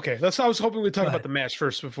to it. Okay, I was hoping we'd talk about the match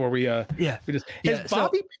first before we. Has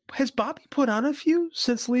Bobby put on a few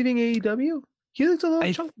since leaving AEW? He looks a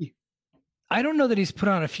little chunky. I don't know that he's put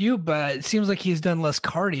on a few, but it seems like he's done less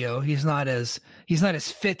cardio. He's not as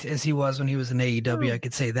fit as he was when he was in AEW. I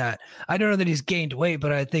could say that. I don't know that he's gained weight,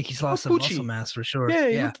 but I think he's lost some muscle mass for sure. Yeah,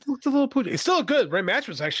 he looked a little poochy. It's still good. Right, match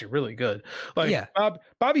was actually really good.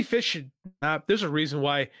 Bobby Fish should not. There's a reason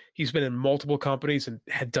why he's been in multiple companies and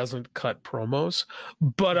doesn't cut promos.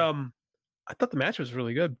 But I thought the match was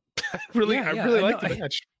really good. I really liked the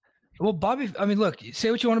match. Well, Bobby, I mean, look, say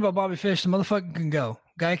what you want about Bobby Fish. The motherfucker can go.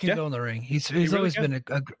 Guy can go in the ring. He's really always been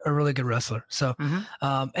a really good wrestler. So,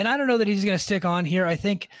 and I don't know that he's going to stick on here. I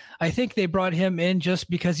think they brought him in just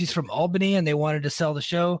because he's from Albany and they wanted to sell the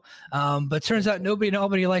show. But turns out nobody in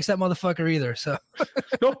Albany likes that motherfucker either. So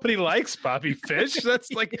nobody likes Bobby Fish.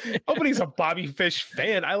 That's like nobody's a Bobby Fish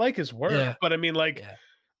fan. I like his work, but I mean,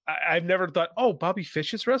 I've never thought, Bobby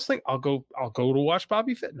Fish is wrestling. I'll go to watch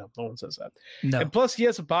Bobby Fish. No one says that. No. And plus, he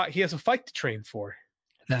has a fight to train for.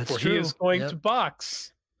 That's true. He is going to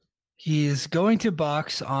box. He is going to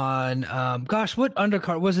box on. What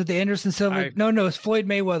undercard was it? The Anderson Silva? No, it's Floyd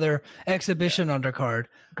Mayweather exhibition undercard.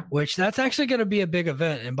 Which that's actually going to be a big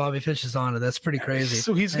event, and Bobby Fish is on it. That's pretty crazy.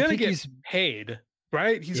 So he's going to get paid,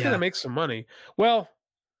 right? He's going to make some money. Well,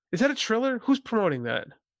 is that a Triller? Who's promoting that?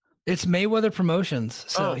 It's Mayweather Promotions,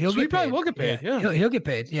 so he'll get probably paid. will get paid. Yeah. He'll get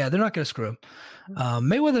paid. Yeah, they're not going to screw him.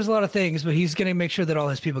 Mayweather's a lot of things, but he's going to make sure that all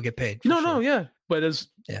his people get paid. No, yeah. But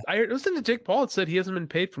I listened to Jake Paul. It said he hasn't been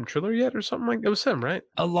paid from Triller yet, or something like that. It was him, right?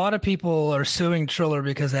 A lot of people are suing Triller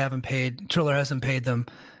because they haven't paid. Triller hasn't paid them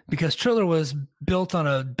because Triller was built on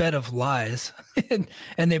a bed of lies,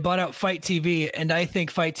 and they bought out Fight TV. And I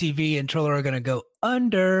think Fight TV and Triller are going to go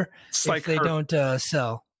under if they don't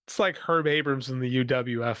sell. It's like Herb Abrams in the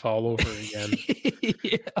UWF all over again.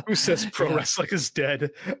 Who says pro wrestling is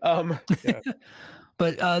dead? Yeah.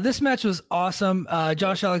 But this match was awesome.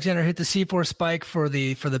 Josh Alexander hit the C4 spike for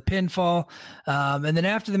the pinfall. And then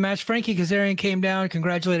after the match, Frankie Kazarian came down,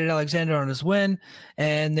 congratulated Alexander on his win,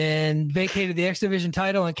 and then vacated the X Division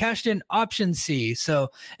title and cashed in Option C. So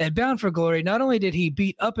at Bound for Glory, not only did he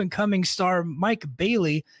beat up-and-coming star Mike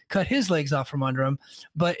Bailey, cut his legs off from under him,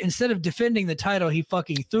 but instead of defending the title, he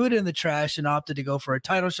fucking threw it in the trash and opted to go for a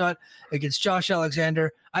title shot against Josh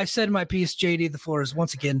Alexander. I've said my piece, JD. The floor is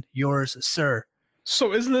once again yours, sir.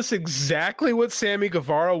 So isn't this exactly what Sammy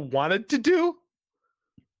Guevara wanted to do?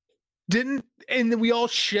 And we all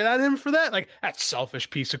shit on him for that? Like, that selfish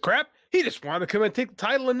piece of crap. He just wanted to come and take the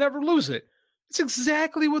title and never lose it. It's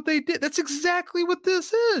exactly what they did. That's exactly what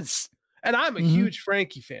this is. And I'm a huge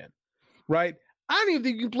Frankie fan, right? I don't even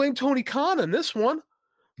think you can blame Tony Khan on this one.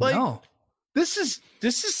 Like, no. This is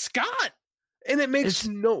Scott. And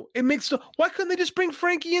why couldn't they just bring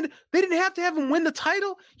Frankie in? They didn't have to have him win the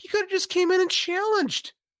title. He could have just came in and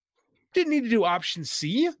challenged. Didn't need to do Option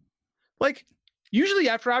C. Like, usually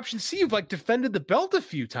after Option C, you've like defended the belt a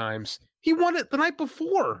few times. He won it the night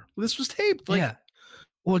before this was taped. Like, yeah.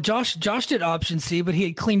 Well, Josh did Option C, but he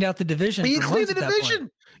had cleaned out the division. He cleaned the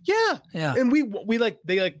division. Yeah. Yeah. And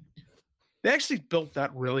they actually built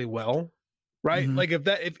that really well. Right. Mm-hmm. Like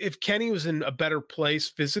if Kenny was in a better place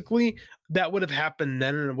physically, that would have happened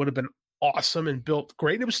then, and it would have been awesome and built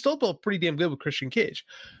great. And it was still built pretty damn good with Christian Cage.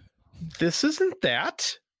 This isn't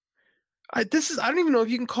that. I don't even know if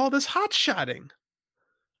you can call this hot shotting.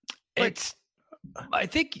 I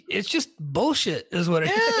think it's just bullshit is what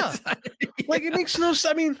it is. Like, it makes no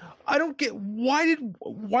sense. I mean, I don't get why.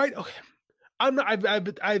 Okay.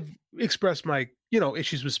 I've expressed my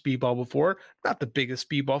issues with Speedball before. Not the biggest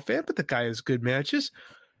Speedball fan, but the guy has good matches,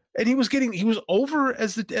 and he was over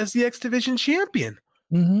as the X Division champion.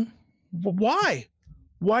 Mm-hmm. Why?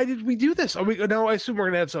 Why did we do this? Now I assume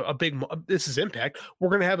we're gonna have a big. This is Impact. We're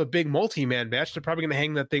gonna have a big multi-man match. They're probably gonna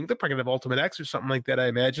hang that thing. They're probably gonna have Ultimate X or something like that, I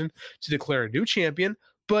imagine, to declare a new champion.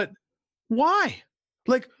 But why?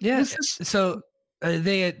 Like, yeah. So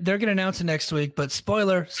they're gonna announce it next week. But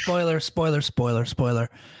spoiler.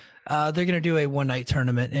 They're going to do a one-night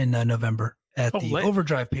tournament in November at the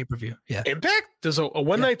Overdrive pay-per-view. Yeah. Impact does a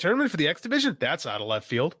one-night tournament for the X Division? That's out of left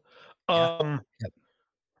field. I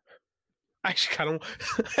actually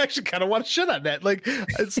kind of want to shit on that. Like,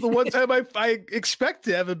 it's the one time I expect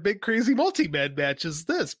to have a big crazy multi-man match is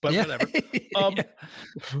this, but whatever.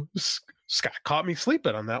 Scott caught me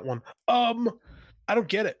sleeping on that one. I don't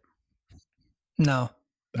get it. No.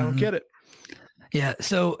 I don't get it. Yeah,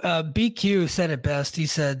 so BQ said it best. He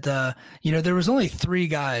said, there was only three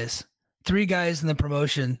guys in the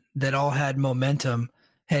promotion that all had momentum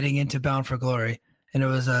heading into Bound for Glory. And it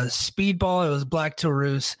was Speedball, it was Black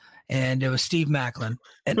Taurus, and it was Steve Macklin.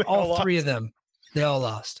 And all three of them, they all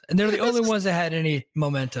lost. And they're the only ones that had any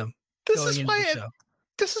momentum. This is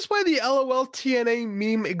why the LOL TNA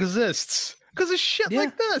meme exists. Because of shit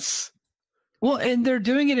like this. Well, and they're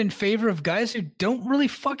doing it in favor of guys who don't really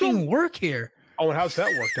fucking work here. Oh, and how's that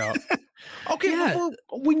worked out? Okay, well,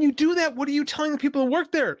 when you do that, what are you telling the people who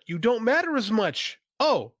work there? You don't matter as much.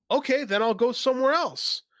 Oh, okay, then I'll go somewhere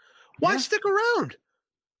else. Why stick around?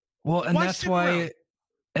 Well, and that's why,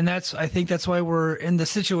 I think that's why we're in the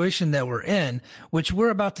situation that we're in, which we're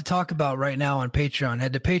about to talk about right now on Patreon.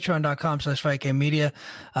 Head to patreon.com/FightGameMedia.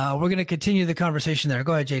 We're going to continue the conversation there.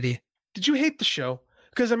 Go ahead, JD. Did you hate the show?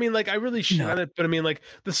 Because, I mean, like, I really shit on it, but I mean, like,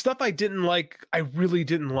 the stuff I didn't like, I really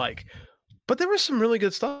didn't like. But there was some really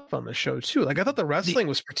good stuff on the show, too. Like, I thought the wrestling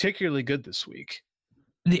was particularly good this week.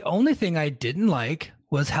 The only thing I didn't like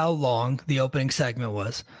was how long the opening segment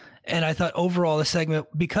was. And I thought overall the segment,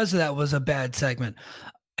 because of that, was a bad segment.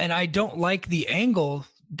 And I don't like the angle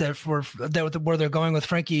where they're going with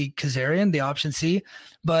Frankie Kazarian, the Option C.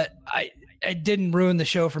 But it didn't ruin the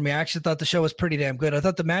show for me. I actually thought the show was pretty damn good. I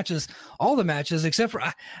thought all the matches, except for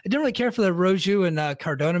I didn't really care for the Roju and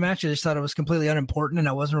Cardona match. I just thought it was completely unimportant, and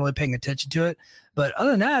I wasn't really paying attention to it. But other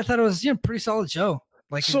than that, I thought it was pretty solid show,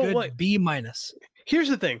 like a good B-. Here's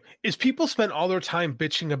the thing: is people spend all their time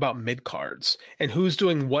bitching about mid cards and who's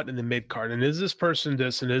doing what in the mid card, and is this person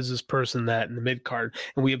this, and is this person that in the mid card,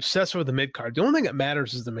 and we obsess over the mid card. The only thing that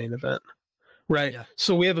matters is the main event, right? Yeah.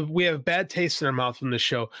 So we have bad taste in our mouth from the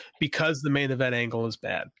show because the main event angle is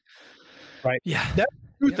bad, right? Yeah. That's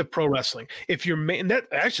the truth of pro wrestling. If you're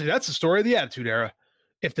that's the story of the Attitude Era.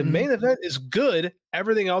 If the main event is good,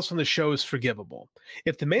 everything else on the show is forgivable.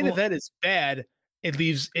 If the main event is bad,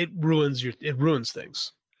 it ruins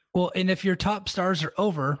things. Well, and if your top stars are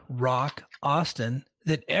over, Rock, Austin,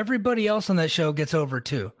 then everybody else on that show gets over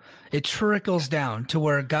too. It trickles down to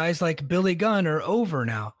where guys like Billy Gunn are over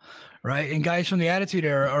now, right? And guys from the Attitude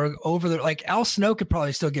Era are over there. Like Al Snow could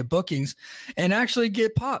probably still get bookings and actually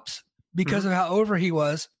get pops because of how over he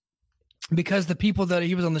was. Because the people that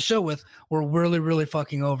he was on the show with were really, really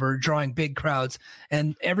fucking over, drawing big crowds.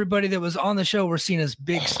 And everybody that was on the show were seen as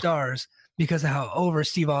big stars because of how over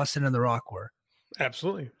Steve Austin and The Rock were.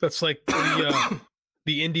 Absolutely. That's like the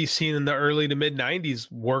indie scene in the early to mid 90s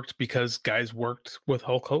worked because guys worked with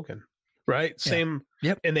Hulk Hogan, right? Same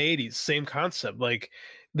in the 80s, same concept. Like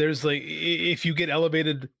there's like, if you get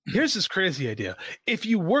elevated, here's this crazy idea. If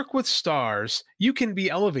you work with stars, you can be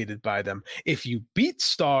elevated by them. If you beat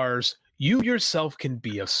stars, you yourself can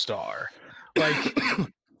be a star. Like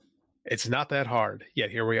it's not that hard,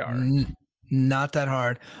 yet here we are. Not that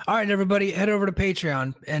hard. All right, everybody, head over to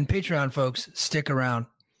Patreon, and Patreon folks, stick around.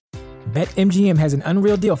 BetMGM has an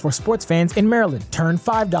unreal deal for sports fans in Maryland. Turn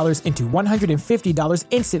 $5 into $150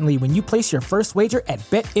 instantly when you place your first wager at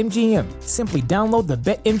BetMGM. Simply download the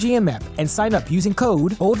BetMGM app and sign up using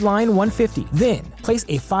code OldLine150. Then, place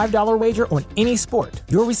a $5 wager on any sport.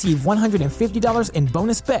 You'll receive $150 in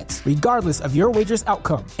bonus bets, regardless of your wager's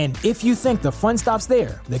outcome. And if you think the fun stops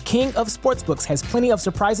there, the king of sportsbooks has plenty of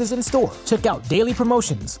surprises in store. Check out daily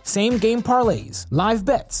promotions, same-game parlays, live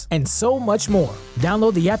bets, and so much more.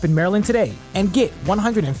 Download the app in Maryland today and get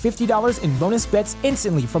 $150 in bonus bets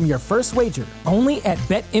instantly from your first wager. Only at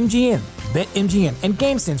BetMGM. BetMGM and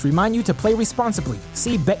GameSense remind you to play responsibly.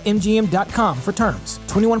 See BetMGM.com for terms.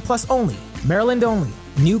 21 plus only. Maryland only.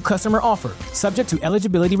 New customer offer. Subject to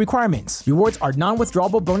eligibility requirements. Rewards are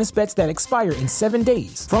non-withdrawable bonus bets that expire in 7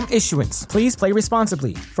 days. From issuance, please play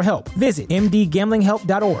responsibly. For help, visit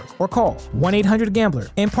mdgamblinghelp.org or call 1-800-GAMBLER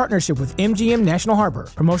in partnership with MGM National Harbor.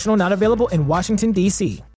 Promotional not available in Washington,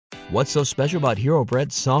 D.C. What's so special about Hero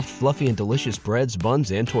Bread's soft, fluffy, and delicious breads,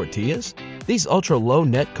 buns, and tortillas? These ultra-low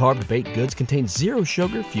net-carb baked goods contain zero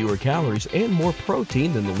sugar, fewer calories, and more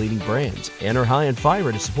protein than the leading brands, and are high in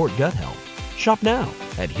fiber to support gut health. Shop now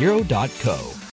at Hero.co.